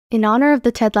In honor of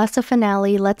the Ted Lasso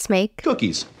finale, let's make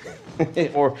cookies.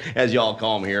 Or, as y'all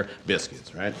call them here,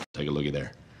 biscuits, right? Take a looky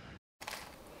there.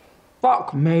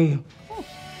 Fuck me.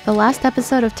 The last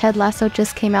episode of Ted Lasso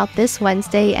just came out this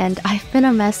Wednesday, and I've been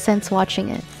a mess since watching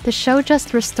it. The show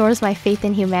just restores my faith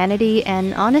in humanity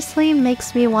and honestly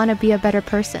makes me want to be a better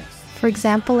person. For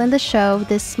example, in the show,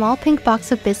 this small pink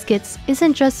box of biscuits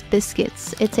isn't just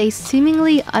biscuits, it's a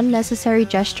seemingly unnecessary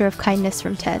gesture of kindness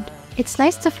from Ted. It's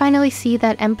nice to finally see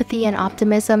that empathy and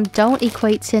optimism don't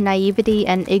equate to naivety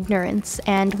and ignorance,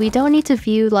 and we don't need to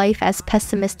view life as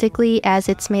pessimistically as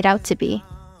it's made out to be.